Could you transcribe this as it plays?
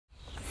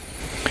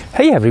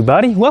Hey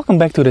everybody, welcome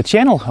back to the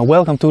channel and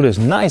welcome to this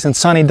nice and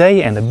sunny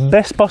day and the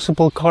best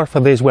possible car for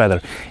this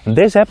weather. In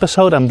this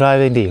episode I'm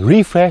driving the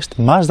refreshed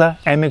Mazda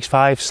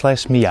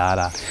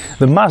MX-5/Miata.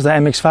 The Mazda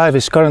MX-5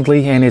 is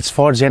currently in its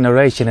 4th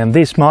generation and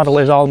this model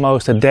is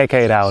almost a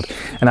decade out.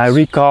 And I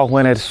recall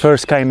when it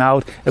first came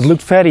out it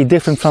looked very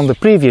different from the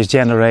previous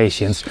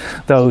generations.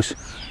 Those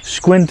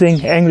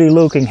squinting, angry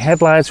looking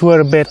headlights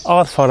were a bit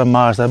odd for a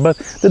Mazda, but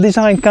the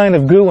design kind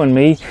of grew on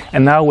me,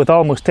 and now with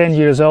almost 10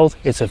 years old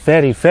it's a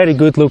very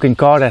good looking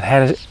car that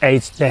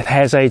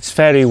has aged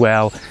very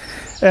well.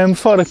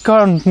 For the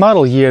current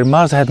model year,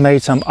 Mazda had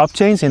made some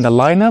upchanges in the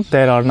lineup.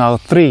 There are now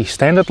 3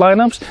 standard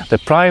lineups, the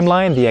Prime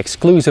line, the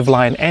Exclusive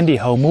line and the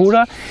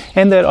Homura,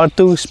 and there are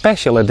 2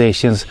 special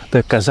editions,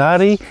 the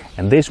Kazari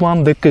and this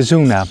one, the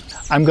Kizuna.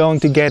 I'm going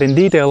to get in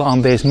detail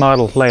on this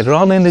model later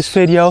on in this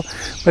video,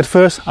 but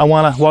first I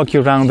want to walk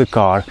you around the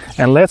car,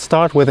 and let's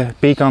start with a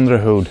peek under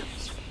the hood.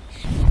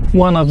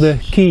 One of the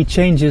key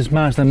changes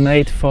Mazda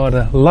made for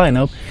the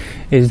lineup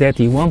is that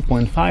the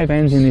 1.5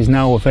 engine is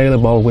now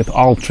available with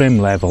all trim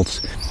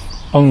levels.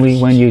 Only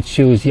when you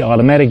choose the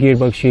automatic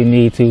gearbox you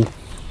need to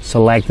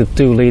select the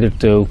 2-liter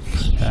 2.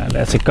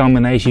 That's a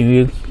combination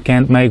you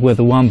can't make with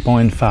the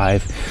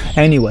 1.5.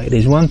 Anyway,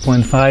 this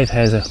 1.5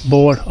 has a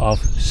bore of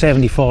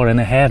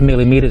 74.5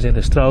 millimeters and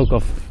a stroke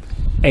of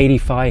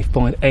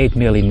 85.8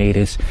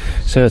 millimeters.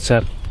 So it's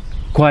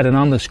quite an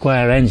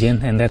under-square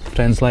engine, and that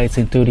translates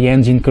into the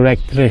engine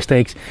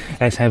characteristics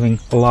as having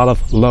a lot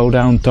of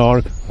low-down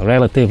torque,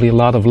 relatively a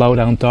lot of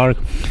low-down torque.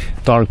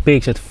 Torque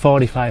peaks at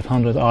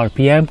 4500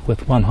 RPM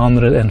with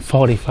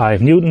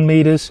 145 Newton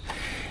meters,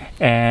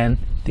 and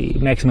the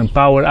maximum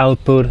power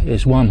output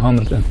is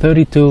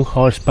 132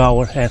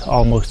 horsepower at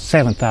almost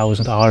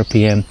 7000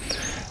 RPM.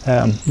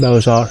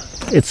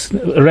 It's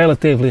a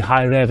relatively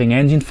high revving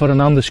engine for an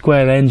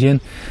under-square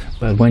engine,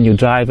 but when you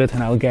drive it,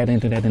 and I'll get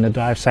into that in the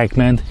drive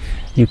segment,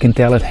 you can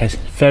tell it has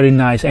very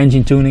nice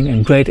engine tuning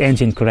and great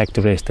engine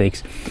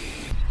characteristics.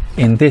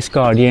 In this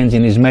car the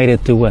engine is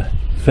mated to a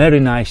very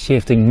nice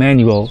shifting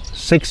manual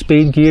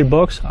 6-speed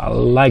gearbox. I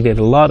like it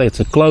a lot. It's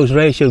a close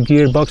ratio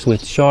gearbox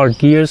with short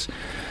gears.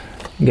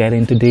 Get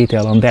into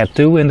detail on that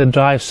too in the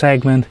drive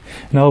segment.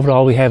 And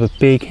overall we have a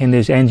peek in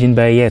this engine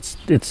bay.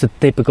 It's a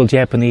typical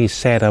Japanese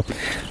setup.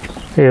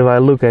 If I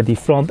look at the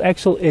front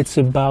axle, it's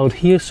about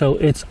here, so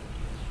it's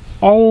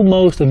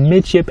almost a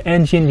midship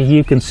engine.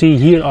 You can see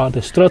here are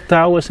the strut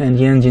towers and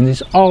the engine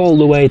is all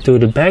the way to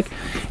the back.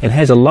 It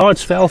has a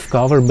large valve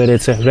cover, but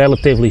it's a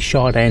relatively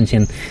short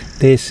engine.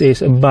 This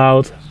is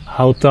about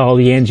how tall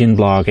the engine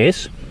block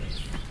is.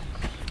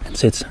 It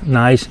sits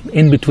nice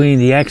in between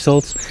the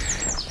axles.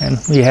 And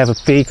we have a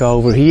peek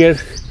over here.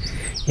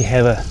 You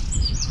have a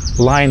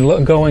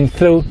line going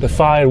through the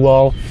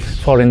firewall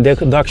for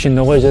induction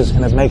noises,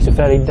 and it makes a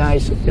very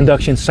nice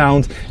induction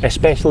sound,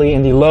 especially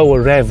in the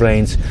lower rev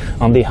range.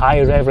 On the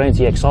higher rev range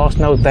the exhaust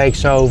note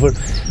takes over,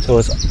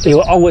 so you'll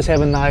always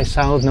have a nice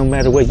sound no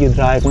matter what you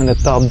drive, when the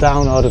top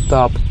down or the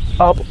top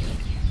up.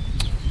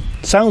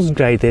 Sounds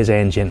great, this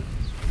engine.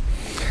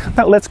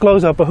 Now let's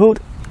close up a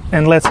hood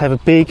and let's have a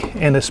peek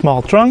in the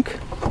small trunk.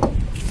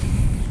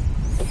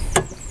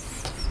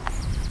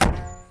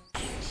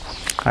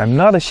 I'm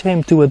not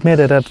ashamed to admit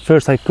that at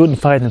first I couldn't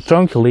find the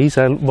trunk release.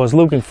 I was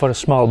looking for a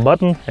small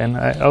button and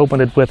I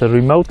opened it with a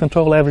remote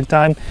control every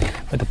time,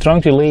 but the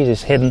trunk release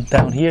is hidden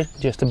down here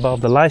just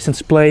above the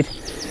license plate.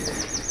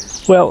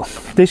 Well,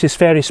 this is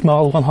very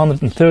small,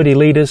 130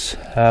 liters.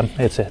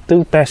 It's a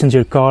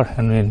 2-passenger car,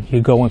 and when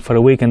you're going for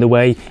a weekend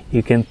away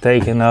you can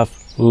take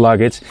enough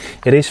luggage.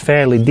 It is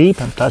fairly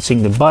deep. I'm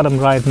touching the bottom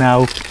right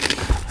now.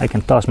 I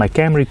can toss my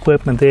camera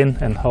equipment in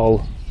and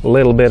haul a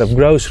little bit of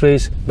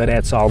groceries, but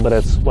that's all. But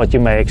that's what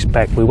you may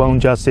expect. We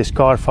won't judge this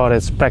car for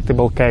its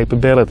practical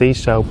capabilities,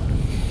 so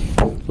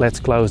let's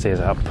close this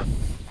up.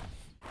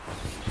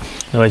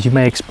 Now, as you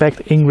may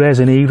expect, ingress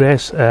and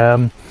egress,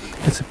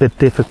 it's a bit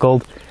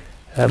difficult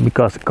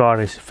because the car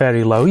is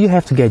very low. You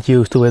have to get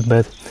used to it,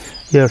 but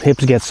your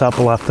hips get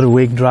supple after a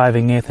week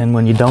driving it, and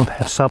when you don't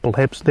have supple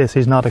hips this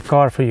is not a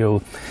car for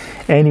you.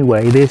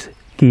 Anyway, this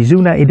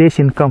Kizuna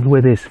edition comes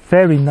with this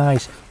very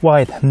nice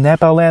white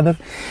Napa leather,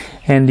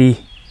 and the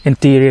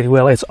interior,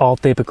 well, it's all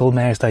typical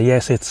Mazda.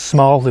 Yes, it's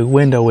small, the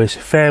window is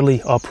fairly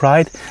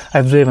upright.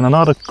 I've driven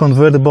another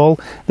convertible.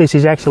 This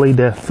is actually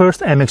the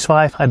first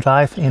MX-5 I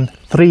drive in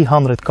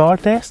 300 car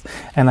tests,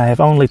 and I have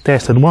only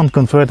tested one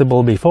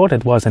convertible before.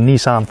 That was a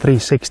Nissan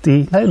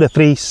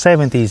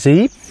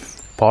 370Z,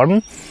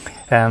 pardon.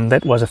 And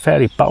that was a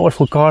very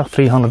powerful car,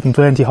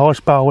 320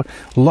 horsepower,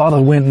 a lot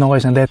of wind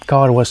noise, and that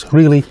car was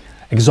really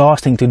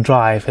exhausting to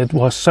drive. It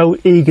was so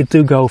eager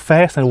to go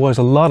fast, there was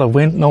a lot of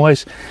wind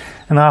noise,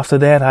 and after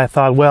that I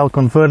thought, well,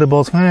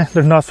 convertibles,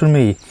 they're not for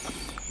me.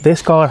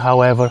 This car,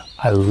 however,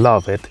 I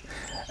love it.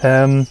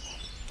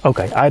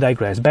 Okay, I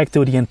digress. Back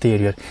to the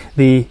interior.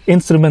 The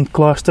instrument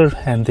cluster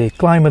and the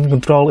climate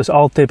control is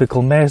all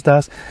typical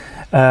Mazdas.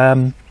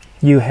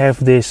 You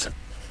have this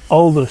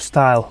older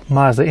style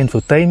Mazda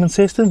infotainment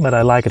system, but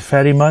I like it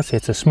very much.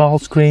 It's a small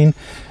screen,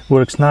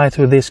 works nice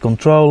with this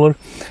controller.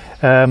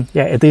 Yeah,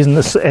 it isn't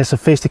as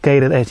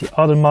sophisticated as the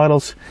other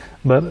models,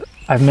 but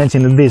I've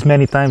mentioned this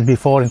many times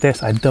before in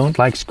tests. I don't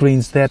like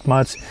screens that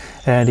much.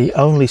 The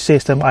only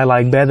system I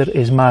like better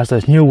is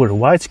Mazda's newer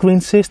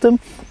widescreen system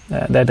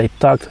that they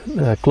tucked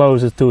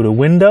closer to the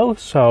window,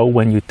 so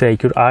when you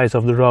take your eyes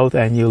off the road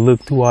and you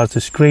look towards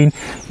the screen,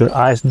 your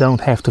eyes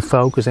don't have to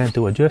focus and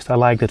to adjust. I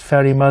like that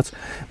very much,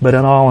 but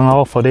in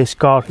all for this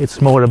car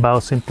it's more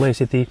about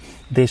simplicity.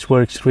 This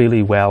works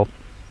really well.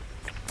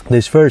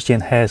 This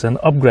version has an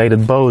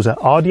upgraded Bose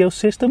audio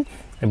system.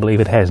 I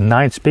believe it has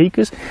 9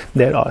 speakers.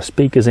 There are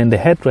speakers in the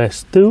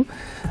headrest too,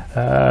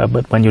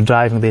 but when you're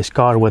driving this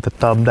car with the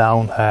top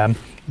down,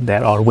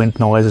 there are wind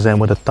noises, and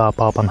with the top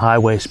up on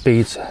highway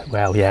speeds,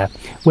 well, yeah,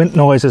 wind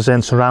noises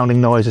and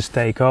surrounding noises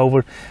take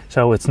over.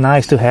 So it's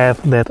nice to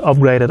have that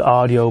upgraded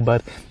audio,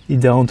 but you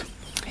don't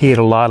hear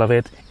a lot of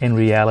it in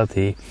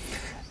reality.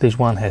 This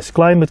one has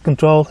climate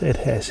control, it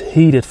has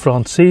heated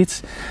front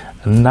seats,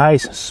 a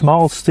nice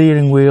small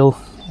steering wheel.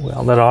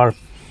 Well, there are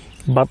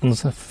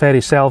buttons,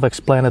 very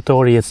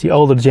self-explanatory. It's the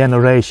older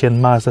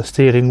generation Mazda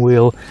steering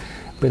wheel,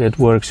 but it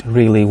works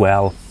really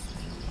well.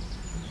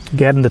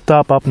 Getting the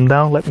top up and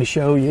down, let me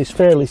show you, it's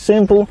fairly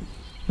simple.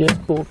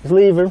 Just pull this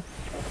lever,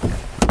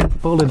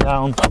 pull it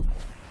down,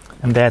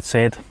 and that's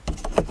it.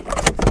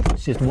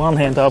 It's just one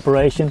hand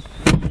operation.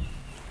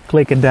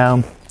 Click it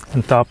down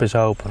and top is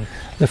open.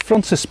 The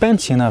front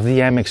suspension of the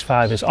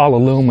MX-5 is all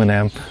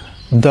aluminum,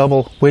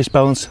 double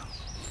wishbones,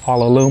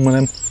 all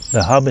aluminum.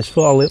 The hub is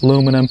full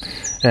aluminum.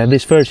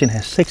 This version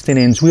has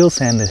 16-inch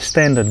wheels and the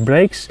standard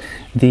brakes.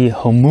 The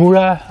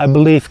Homura, I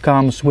believe,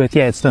 comes with,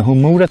 yeah, it's the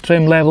Homura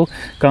trim level,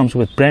 comes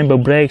with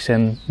Brembo brakes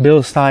and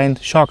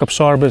Bilstein shock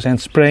absorbers and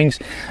springs.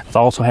 It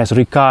also has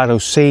Recaro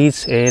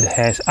seats. It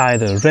has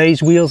either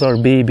race wheels or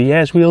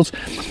BBS wheels.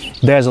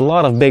 There's a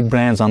lot of big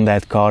brands on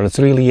that car. It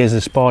really is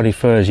a sporty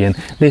version.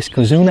 This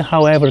Kizuna,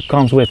 however,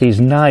 comes with these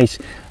nice,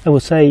 I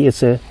would say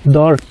it's a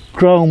dark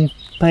chrome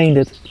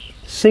painted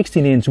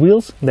 16-inch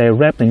wheels. They're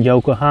wrapped in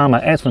Yokohama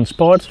Advent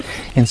Sports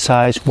in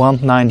size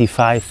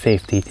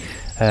 195/50.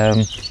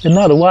 They're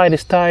not the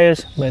widest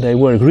tires, but they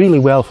work really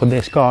well for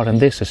this car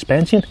and this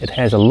suspension. It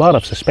has a lot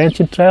of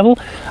suspension travel.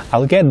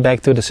 I'll get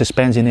back to the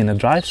suspension in the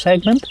drive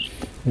segment,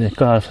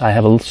 because I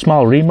have a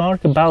small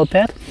remark about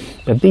that.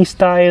 But these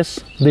tires,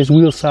 this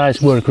wheel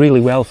size, work really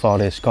well for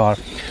this car.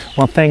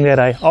 One thing that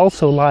I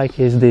also like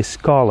is this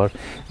color.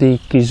 The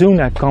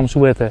Kizuna comes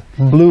with a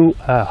blue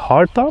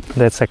hardtop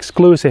that's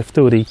exclusive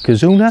to the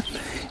Kizuna,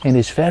 and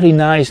this very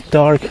nice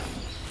dark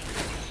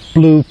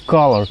blue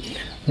color.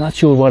 Not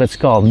sure what it's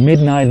called,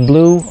 midnight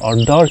blue or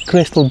dark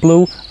crystal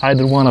blue,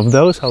 either one of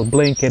those. I'll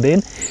blink it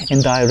in.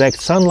 In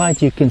direct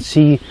sunlight you can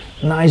see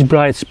nice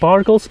bright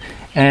sparkles,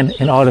 and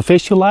in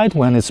artificial light,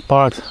 when it's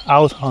parked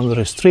out under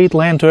a street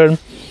lantern,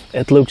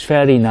 it looks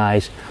very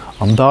nice.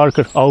 On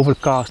darker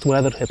overcast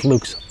weather it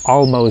looks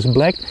almost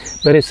black,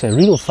 but it's a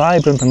real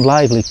vibrant and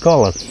lively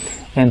color.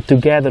 And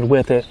together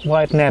with the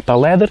white Napa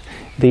leather,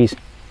 these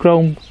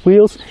chrome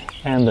wheels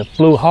and the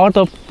blue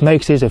hardtop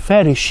makes this a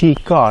very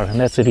chic car, and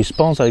that's the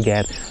response I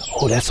get.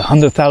 Oh, that's a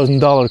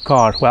 $100,000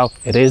 car. Well,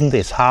 it isn't,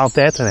 it's half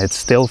that, and it's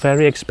still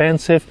very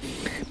expensive,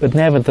 but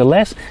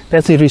nevertheless,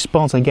 that's the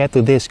response I get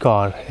to this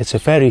car. It's a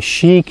very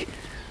chic,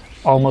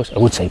 almost, I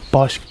would say,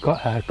 posh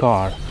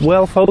car.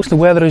 Well, folks, the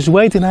weather is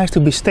way too nice to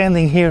be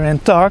standing here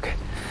and talk.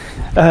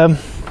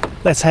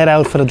 Let's head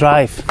out for the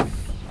drive.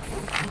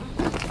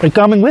 Are you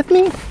coming with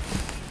me?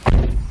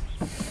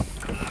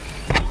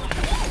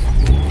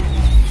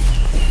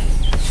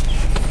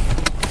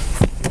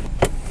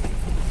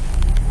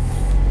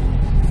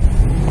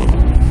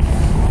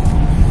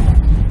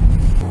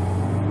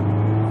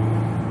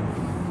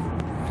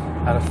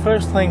 The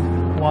first thing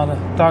I want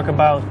to talk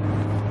about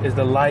is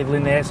the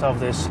liveliness of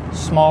this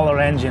smaller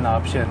engine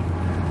option.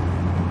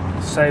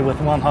 Say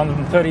with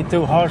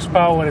 132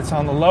 horsepower, it's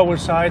on the lower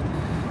side.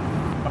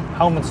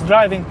 How much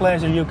driving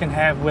pleasure you can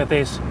have with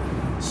this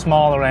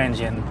smaller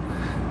engine.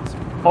 It's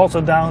also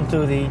down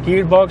to the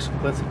gearbox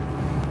with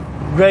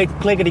great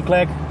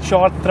clickety-clack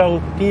short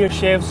throw gear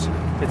shifts.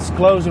 It's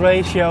close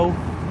ratio,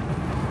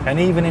 and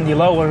even in the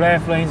lower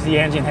rev range the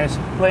engine has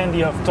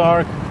plenty of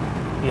torque.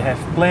 You have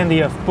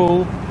plenty of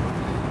pull.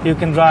 You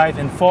can drive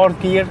in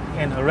 4th gear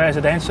in a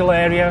residential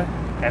area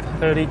at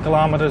 30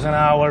 kilometers an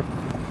hour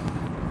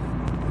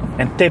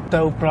and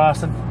tiptoe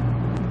past it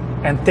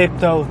and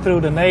tiptoe through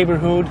the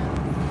neighborhood,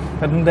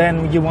 but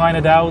then you wind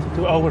it out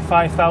to over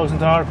 5,000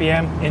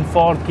 RPM in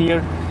 4th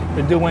gear.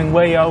 You're doing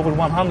way over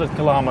 100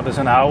 kilometers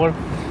an hour,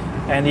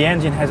 and the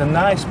engine has a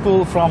nice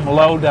pull from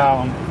low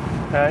down.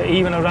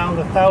 Even around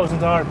the 1,000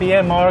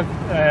 RPM mark,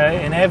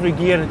 in every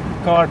gear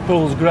the car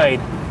pulls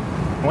great.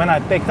 When I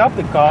picked up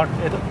the car,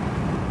 it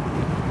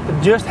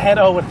just had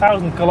over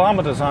 1,000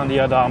 kilometers on the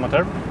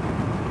odometer,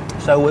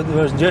 so it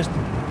was just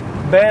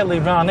barely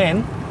run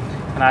in,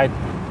 and I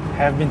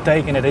have been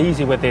taking it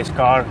easy with this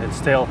car. It's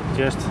still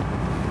just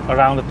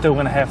around the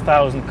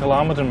 2,500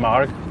 kilometer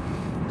mark,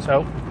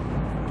 so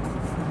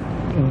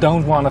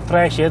don't want to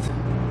thrash it,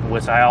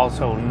 which I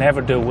also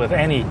never do with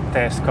any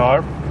test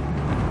car.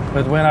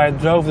 But when I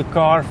drove the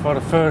car for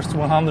the first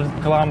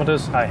 100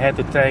 kilometers, I had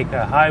to take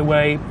a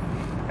highway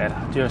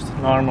at just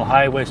normal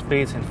highway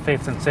speeds in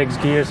 5th and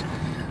 6th gears.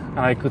 And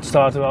I could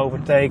start to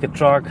overtake a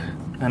truck,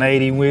 an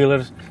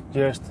 18-wheeler,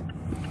 just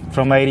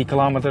from 80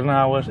 kilometers an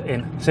hour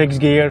in 6th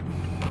gear,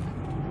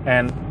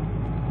 and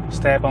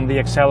step on the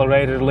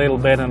accelerator a little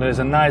bit, and there's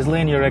a nice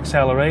linear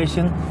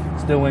acceleration.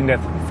 It's doing that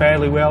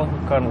fairly well.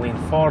 Currently in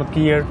 4th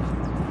gear,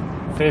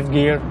 5th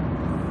gear.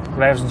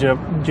 Revs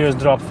just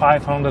dropped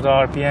 500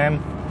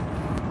 RPM,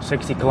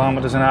 60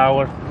 kilometers an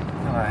hour.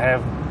 And I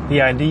have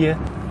the idea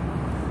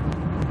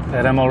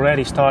that I'm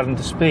already starting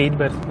to speed,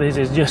 but this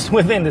is just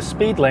within the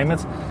speed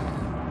limits,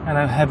 and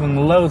I'm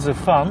having loads of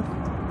fun.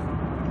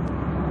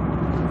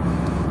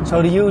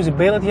 So the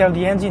usability of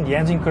the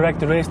engine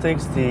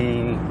characteristics,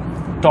 the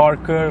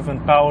torque curve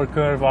and power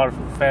curve are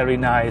very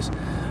nice.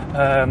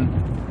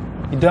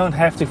 You don't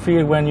have to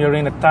fear when you're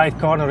in a tight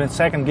corner in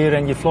 2nd gear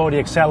and you floor the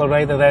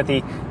accelerator that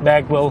the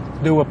back will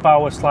do a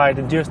power slide.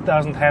 It just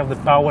doesn't have the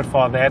power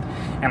for that,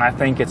 and I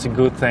think it's a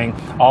good thing.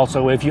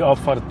 Also, if you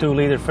opt for the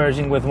 2-liter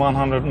version with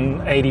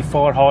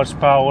 184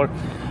 horsepower,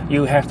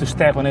 you have to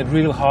step on it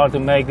real hard to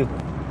make the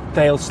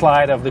tail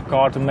slide of the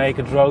car, to make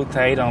it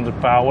rotate under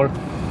power.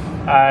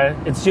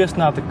 It's just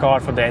not the car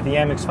for that. The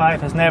MX-5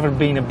 has never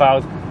been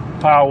about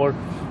power,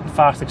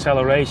 fast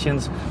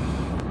accelerations.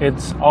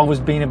 It's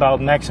always been about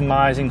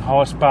maximizing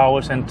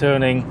horsepower and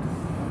turning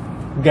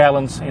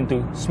gallons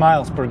into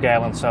miles per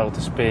gallon, so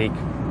to speak.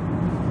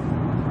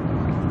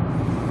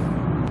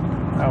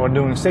 Now we're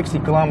doing 60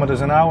 kilometers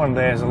an hour, and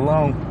there's a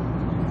long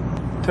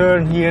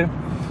turn here.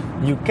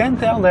 You can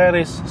tell there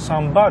is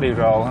some body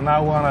roll, and I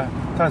want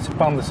to touch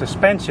upon the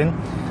suspension,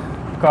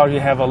 because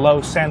you have a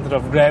low center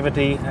of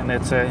gravity and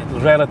it's a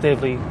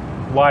relatively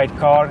wide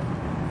car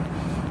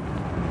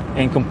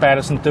in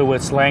comparison to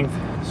its length.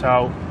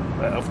 So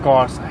of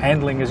course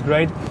handling is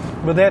great,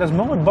 but there is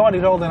more body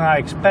roll than I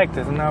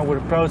expected. And now we're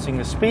approaching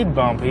a speed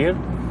bump here,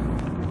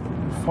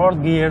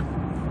 4th gear.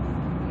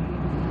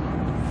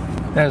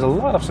 There's a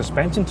lot of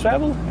suspension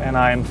travel, and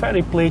I am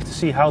very pleased to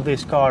see how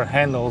this car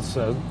handles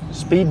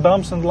speed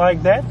bumps and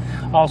like that.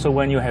 Also,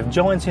 when you have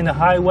joints in the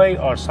highway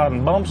or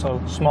sudden bumps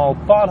or small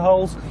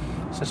potholes,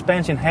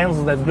 suspension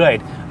handles that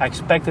great. I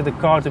expected the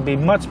car to be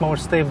much more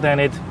stiff than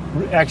it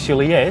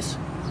actually is.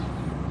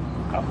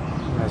 Oh,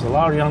 there's a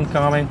lorry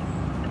oncoming.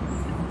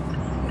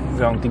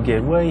 Going to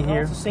give way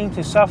here. I seem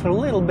to suffer a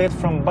little bit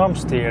from bump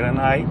steer, and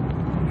I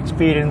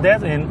experienced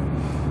that in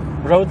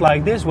road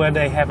like this where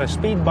they have a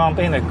speed bump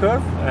in a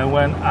curve, and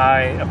when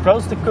I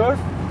approached the curve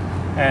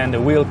and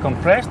the wheel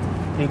compressed,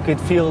 you could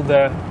feel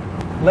the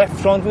left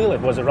front wheel,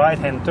 it was a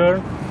right-hand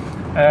turn,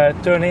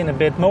 turn in a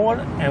bit more,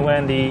 and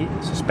when the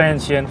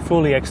suspension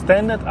fully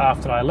extended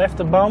after I left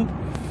the bump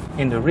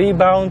in the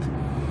rebound,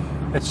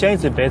 it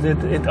changed a bit,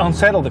 it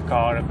unsettled the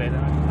car a bit.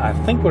 I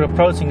think we're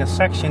approaching a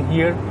section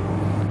here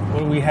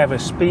where we have a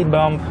speed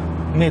bump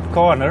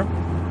mid-corner.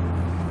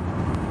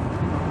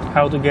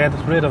 How to get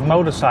rid of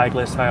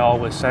motorcyclists, I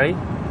always say.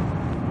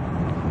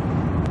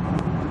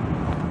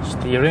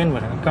 Steer in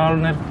within a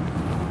corner.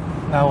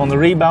 Now on the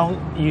rebound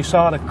you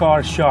saw the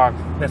car shock.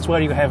 That's where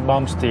you have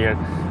bump steer.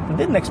 I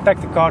didn't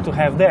expect the car to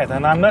have that,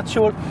 and I'm not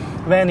sure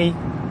if any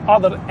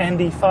other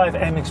ND5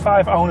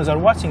 MX-5 owners are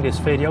watching this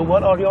video.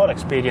 What are your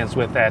experience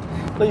with that?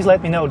 Please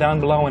let me know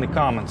down below in the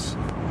comments.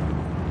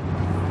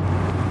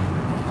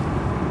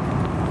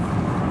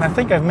 I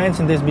think I've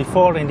mentioned this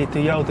before in the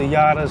Toyota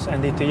Yaris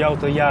and the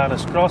Toyota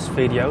Yaris Cross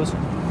videos,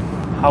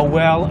 how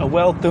well a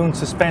well-tuned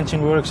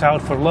suspension works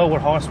out for lower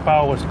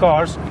horsepower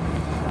cars.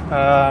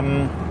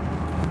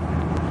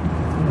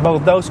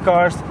 Both those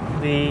cars,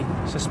 the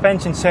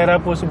suspension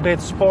setup was a bit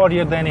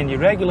sportier than in the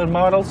regular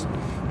models,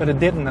 but it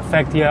didn't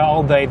affect the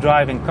all-day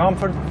driving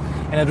comfort,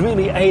 and it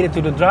really aided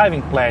to the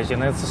driving pleasure.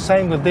 And it's the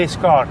same with this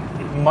car,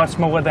 much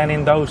more than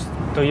in those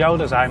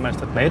Toyotas, I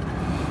must admit.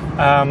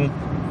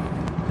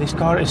 This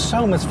car is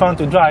so much fun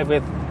to drive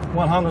with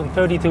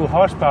 132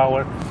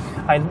 horsepower.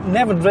 I've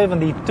never driven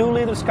the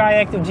 2-liter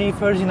SkyActiv-G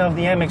version of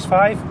the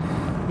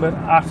MX-5, but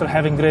after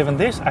having driven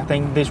this, I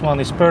think this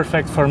one is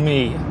perfect for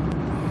me.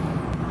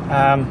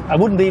 I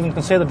wouldn't even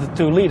consider the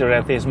 2-liter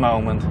at this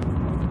moment.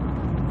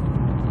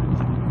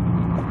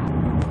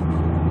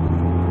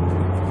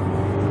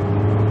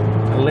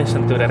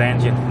 Listen to that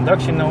engine.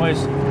 Induction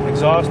noise,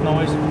 exhaust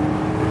noise,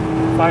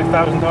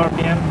 5,000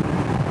 RPM.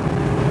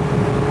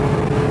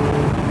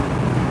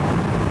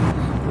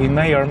 We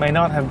may or may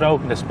not have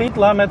broken the speed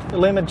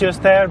limit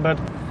just there, but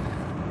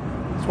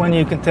it's when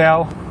you can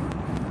tell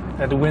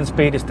that the wind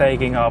speed is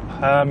taking up.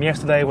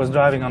 Yesterday I was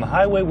driving on the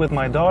highway with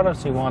my daughter.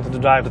 She wanted to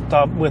drive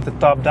with the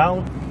top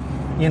down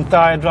the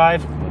entire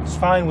drive. It's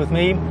fine with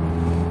me.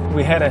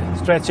 We had a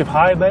stretch of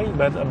highway,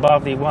 but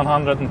above the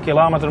 100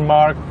 kilometer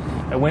mark,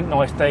 a wind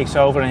noise takes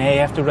over and you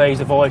have to raise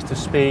the voice to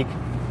speak.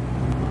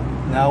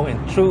 Now, in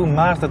true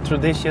Mazda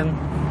tradition,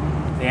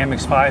 the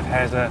MX-5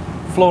 has a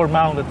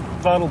floor-mounted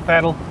throttle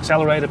pedal,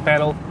 accelerator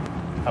pedal,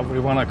 however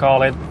you want to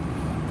call it.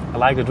 I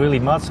like it really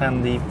much,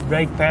 and the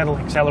brake pedal,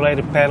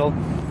 accelerator pedal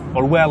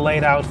are well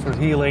laid out for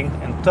heeling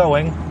and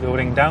towing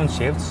during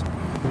downshifts.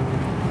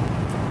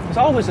 It's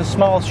always a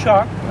small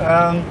shock.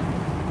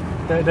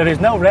 There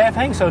is no rev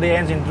hang, so the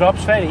engine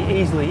drops very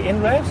easily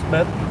in revs,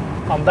 but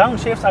on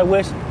downshifts I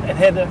wish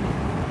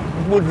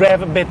it would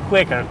rev a bit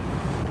quicker.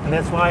 And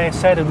that's why I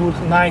said it would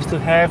be nice to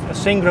have a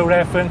synchro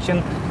rev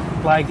function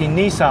like the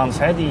Nissans,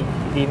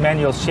 the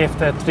manual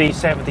shifter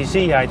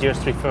 370Z I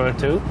just referred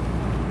to.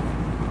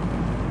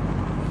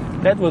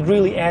 That would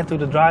really add to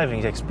the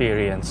driving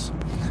experience.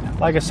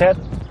 Like I said,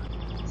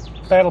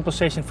 pedal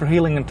position for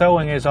heeling and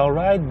towing is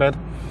alright, but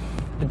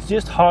it's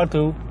just hard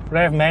to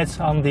rev match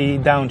on the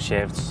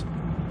downshifts.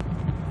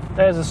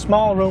 There's a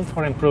small room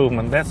for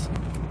improvement. That's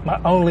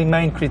my only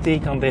main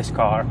critique on this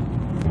car.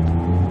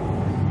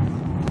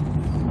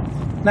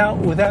 Now,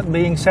 with that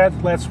being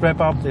said, let's wrap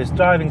up this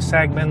driving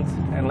segment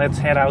and let's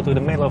head out to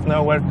the middle of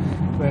nowhere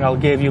where I'll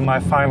give you my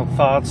final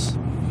thoughts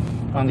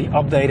on the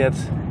updated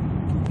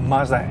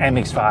Mazda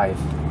MX-5.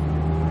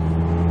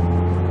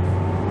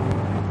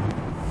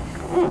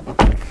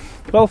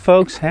 Well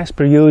folks, as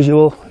per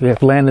usual, we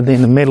have landed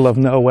in the middle of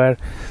nowhere,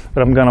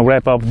 but I'm gonna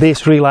wrap up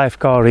this real-life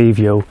car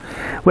review.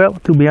 Well,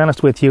 to be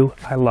honest with you,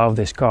 I love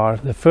this car.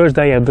 The first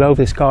day I drove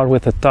this car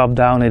with the top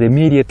down, it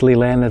immediately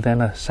landed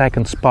in a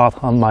second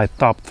spot on my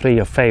top 3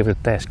 of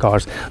favorite test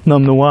cars.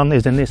 Number 1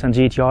 is the Nissan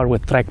GT-R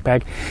with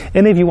trackback,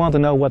 and if you want to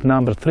know what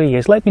number 3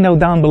 is, let me know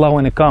down below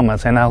in the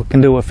comments and I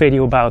can do a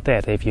video about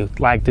that if you'd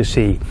like to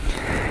see.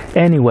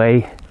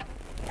 Anyway,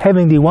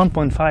 having the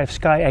 1.5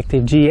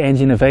 SkyActiv-G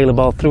engine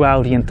available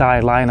throughout the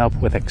entire lineup,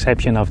 with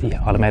exception of the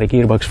automatic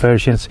gearbox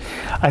versions,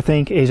 I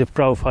think is a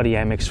pro for the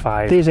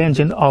MX-5. This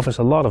engine offers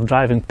a lot of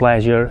driving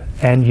pleasure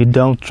and you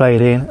don't trade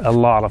in a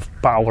lot of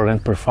power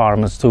and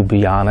performance, to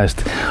be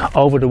honest.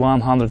 Over the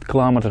 100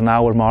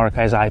 km/h mark,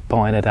 as I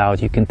pointed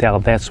out, you can tell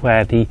that's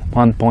where the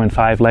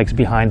 1.5 lags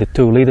behind the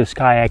 2-liter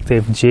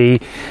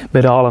SkyActiv-G,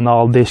 but all in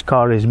all this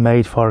car is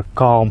made for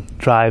calm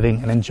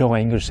driving and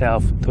enjoying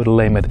yourself to the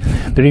limit.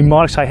 The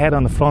remarks I had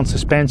on the front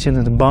suspension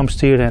and the bump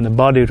steer and the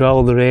body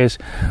roller is,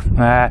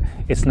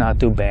 it's not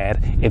too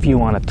bad. If you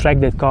want to track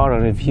that car,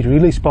 or if you're a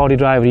really sporty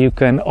driver, you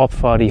can opt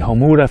for the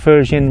Homura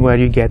version where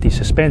you get the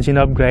suspension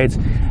upgrades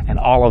and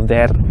all of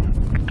that.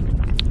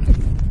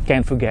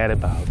 Can't forget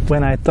about.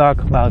 When I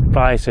talk about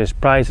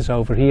prices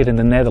over here in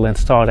the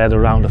Netherlands start at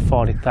around the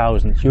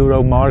 40,000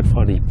 euro mark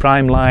for the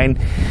Prime line,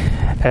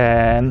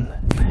 and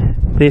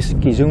this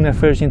Kizuna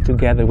version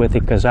together with the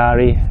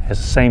Kazari has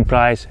the same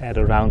price at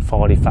around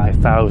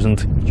 45,000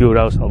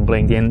 euros. I'll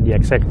bring in the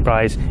exact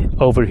price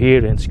over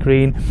here in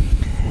screen.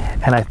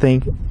 And I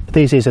think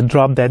this is a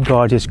drop dead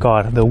gorgeous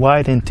car. The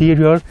white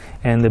interior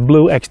and the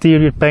blue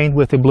exterior paint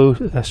with the blue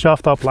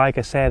soft top, like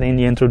I said in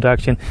the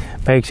introduction,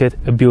 makes it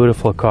a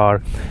beautiful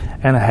car.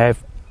 And I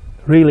have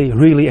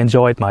really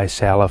enjoyed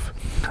myself.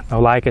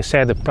 Now, like I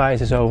said, the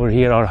prices over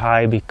here are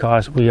high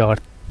because we are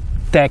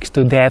taxed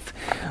to death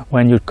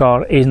when your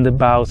car isn't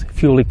about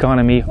fuel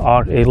economy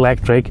or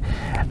electric.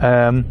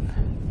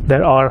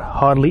 There are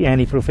hardly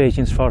any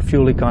provisions for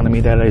fuel economy.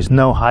 There is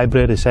no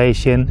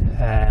hybridization,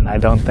 and I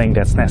don't think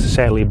that's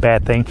necessarily a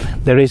bad thing.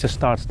 There is a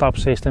start-stop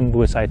system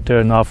which I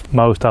turn off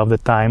most of the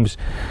times,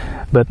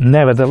 but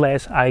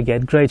nevertheless I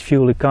get great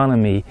fuel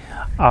economy.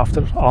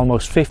 After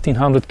almost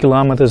 1500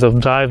 kilometers of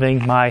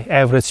driving, my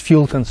average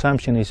fuel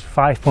consumption is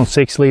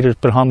 5.6 liters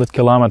per 100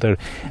 kilometers.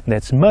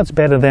 That's much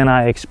better than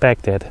I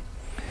expected.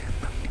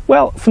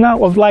 Well, for now I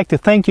would like to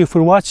thank you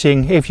for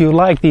watching. If you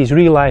like these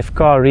real-life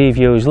car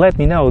reviews, let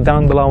me know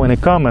down below in the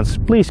comments.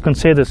 Please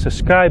consider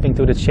subscribing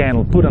to the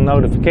channel, put on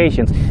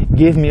notifications,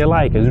 give me a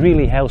like. It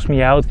really helps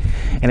me out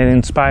and it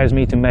inspires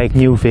me to make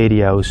new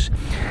videos.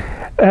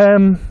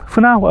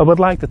 For now I would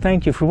like to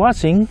thank you for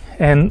watching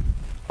and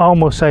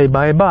almost say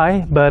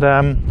bye-bye, but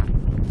I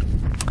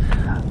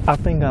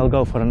think I'll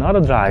go for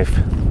another drive.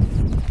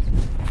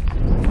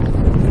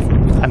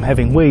 I'm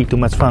having way too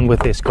much fun with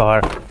this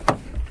car.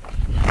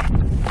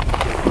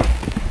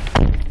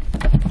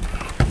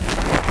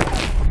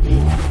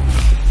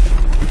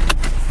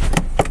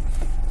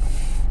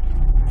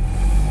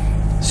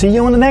 See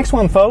you on the next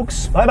one,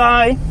 folks. Bye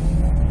bye.